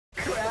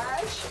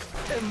crash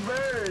and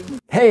burn.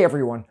 Hey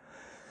everyone.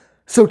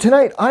 So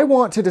tonight I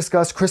want to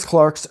discuss Chris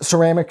Clark's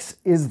Ceramics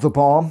is the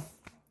Bomb.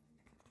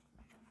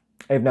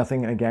 I have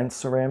nothing against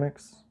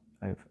ceramics.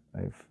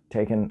 I've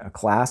taken a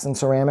class in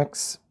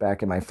ceramics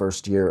back in my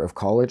first year of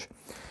college,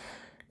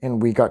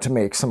 and we got to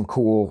make some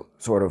cool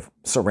sort of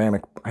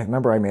ceramic. I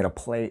remember I made a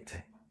plate,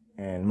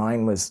 and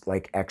mine was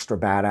like extra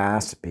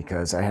badass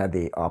because I had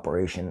the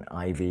Operation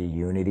IV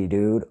Unity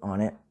dude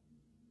on it,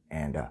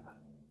 and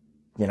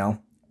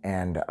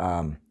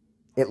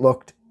it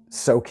looked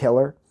so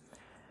killer.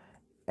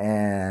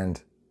 And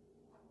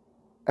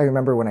I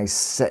remember when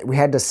we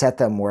had to set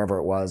them wherever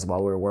it was while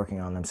we were working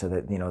on them so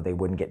that, they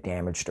wouldn't get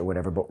damaged or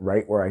whatever. But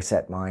right where I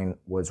set mine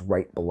was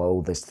right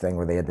below this thing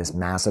where they had this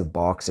massive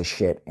box of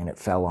shit and it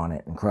fell on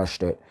it and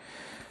crushed it.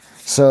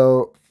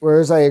 So,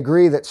 whereas I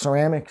agree that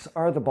ceramics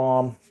are the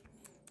bomb.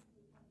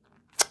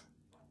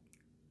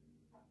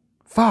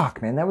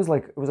 Fuck, man, it was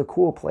a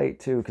cool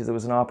plate too because it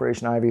was an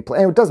Operation IV plate.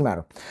 Anyway, it doesn't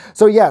matter.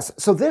 So yes,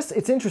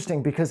 it's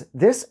interesting because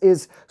this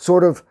is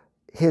sort of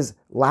his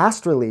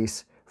last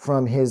release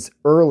from his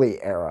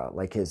early era,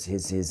 like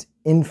his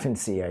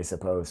infancy, I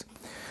suppose.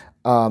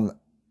 It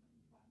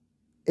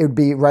would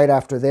be right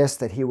after this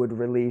that he would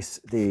release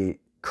the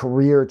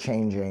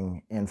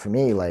career-changing, and for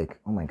me, like,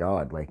 oh my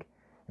God, like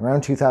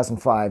around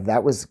 2005,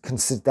 that was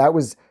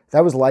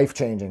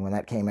life-changing when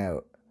that came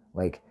out.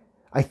 Like,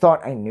 I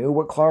thought I knew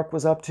what Clark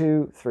was up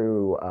to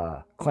through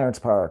Clarence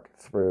Park,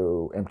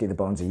 through Empty the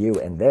Bones of You,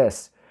 and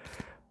this,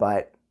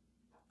 but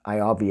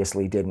I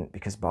obviously didn't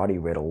because Body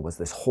Riddle was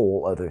this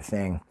whole other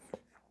thing.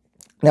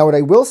 Now, what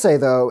I will say,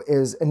 though,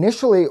 is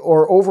initially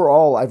or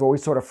overall, I've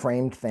always sort of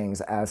framed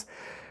things as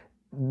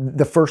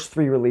the first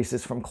three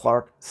releases from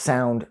Clark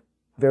sound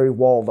very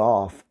walled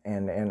off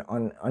and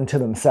unto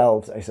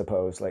themselves, I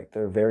suppose. Like,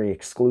 they're very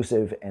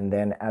exclusive. And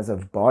then as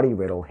of Body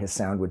Riddle, his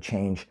sound would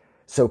change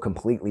so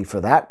completely for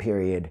that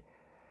period.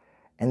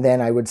 And then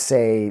I would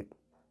say,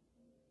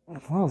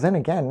 well, then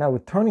again, no,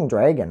 with Turning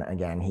Dragon,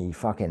 again, he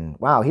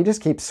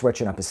just keeps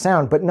switching up his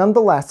sound. But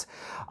nonetheless,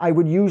 I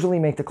would usually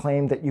make the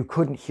claim that you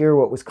couldn't hear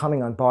what was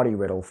coming on Body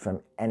Riddle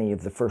from any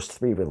of the first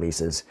three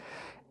releases.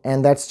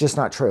 And that's just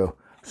not true.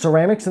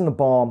 Ceramics in the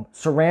Bomb.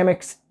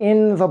 Ceramics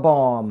in the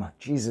Bomb.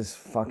 Jesus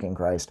fucking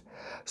Christ.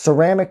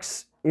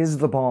 Ceramics is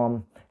the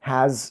Bomb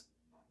has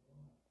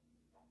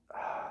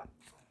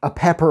a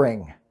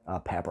peppering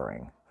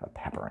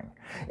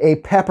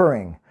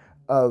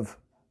of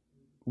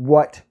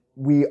what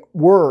we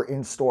were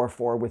in store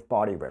for with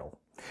Body Riddle.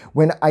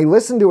 When I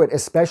listen to it,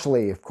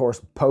 especially, of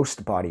course,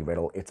 post-Body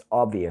Riddle, it's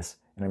obvious.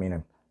 And I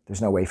mean,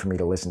 there's no way for me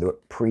to listen to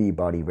it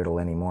pre-Body Riddle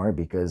anymore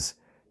because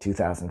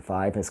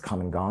 2005 has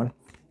come and gone.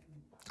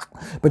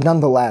 But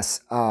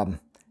nonetheless,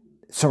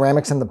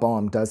 Ceramics in the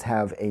Bomb does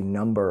have a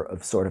number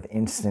of sort of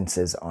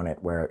instances on it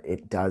where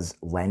it does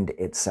lend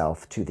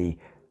itself to the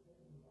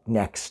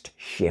next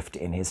shift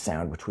in his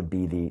sound, which would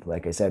be the,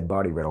 like I said,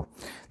 Body Riddle,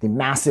 the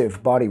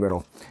massive Body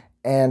Riddle.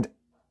 And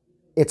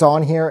it's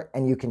on here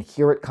and you can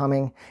hear it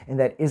coming, and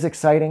that is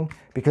exciting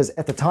because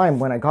at the time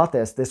when I got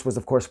this was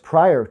of course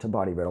prior to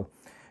Body Riddle.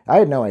 I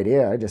had no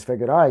idea. I just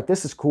figured, all right,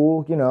 this is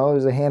cool.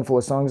 There's a handful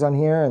of songs on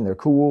here and they're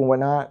cool and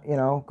whatnot,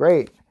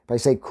 great. If I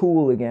say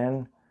cool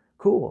again,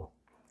 cool.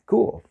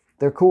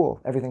 They're cool.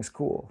 Everything's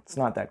cool. It's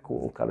not that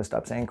cool. Gotta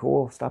stop saying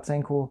cool. Stop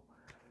saying cool.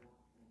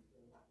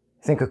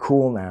 Think of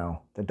Cool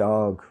Now, the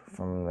dog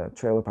from the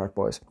Trailer Park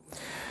Boys.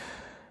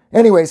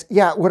 Anyways,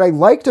 yeah, what I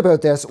liked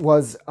about this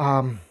was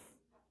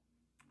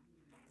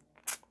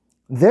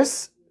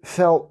this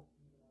felt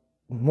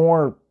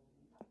more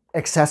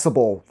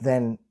accessible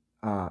than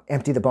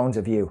Empty the Bones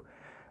of You.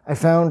 I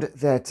found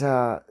that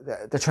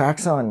the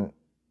tracks on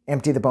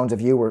Empty the Bones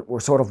of You were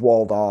sort of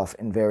walled off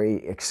and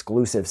very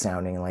exclusive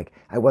sounding. Like,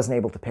 I wasn't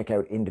able to pick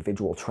out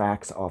individual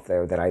tracks off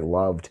there that I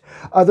loved,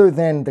 other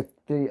than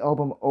the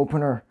album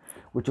opener,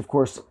 which of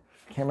course,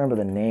 I can't remember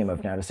the name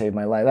of now to save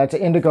my life. That's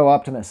Indigo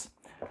Optimus.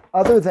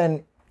 Other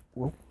than,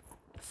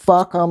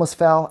 fuck, almost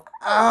fell.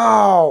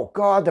 Ow,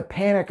 God, the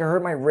panic, I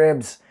hurt my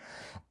ribs.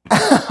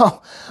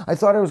 Ow, I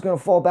thought I was going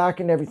to fall back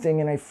and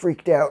everything and I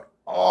freaked out.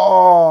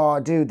 Oh,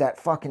 dude, that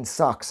fucking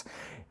sucks.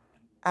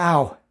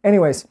 Ow.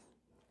 Anyways,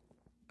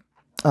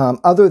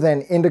 other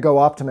than Indigo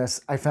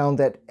Optimus, I found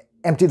that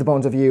Empty the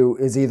Bones of You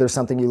is either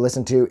something you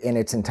listen to in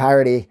its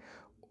entirety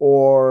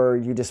or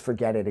you just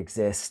forget it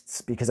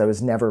exists, because I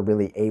was never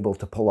really able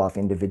to pull off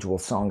individual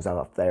songs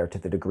off there to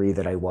the degree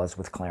that I was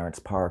with Clarence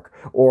Park,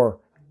 or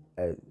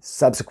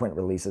subsequent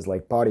releases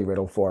like Body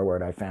Riddle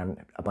Forward. I found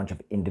a bunch of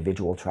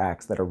individual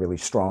tracks that are really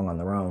strong on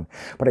their own,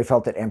 but I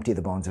felt that Empty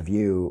the Bones of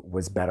You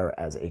was better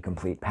as a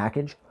complete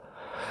package.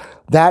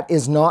 That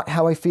is not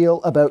how I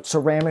feel about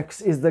Ceramics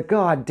is the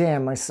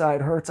goddamn, my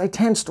side hurts. I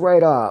tensed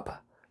right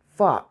up.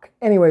 Fuck.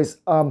 Anyways,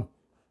 I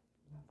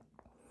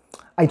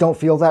don't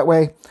feel that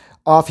way.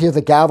 Off here, the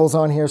gavel's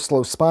on here,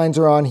 slow spines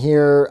are on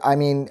here. I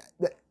mean,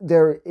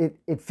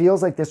 it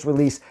feels like this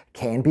release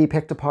can be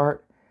picked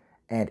apart,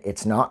 and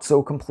it's not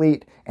so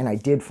complete. And I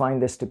did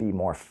find this to be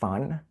more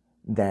fun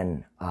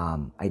than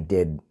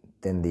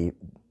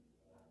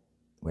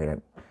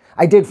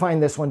I did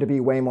find this one to be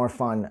way more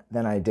fun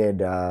than I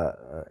did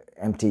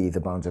Empty the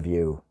Bones of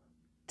You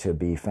to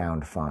be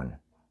found fun.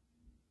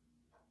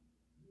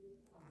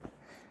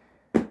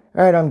 All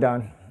right, I'm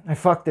done. I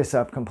fucked this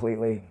up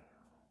completely.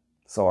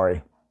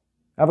 Sorry.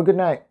 Have a good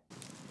night.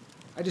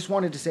 I just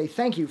wanted to say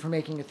thank you for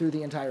making it through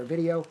the entire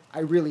video. I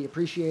really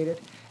appreciate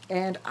it.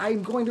 And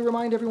I'm going to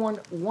remind everyone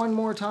one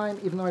more time,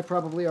 even though I've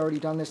probably already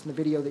done this in the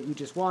video that you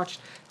just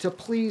watched, to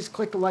please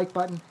click the like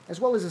button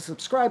as well as the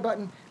subscribe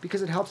button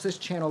because it helps this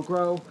channel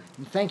grow.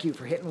 And thank you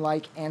for hitting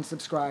like and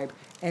subscribe,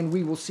 and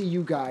we will see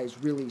you guys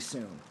really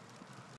soon.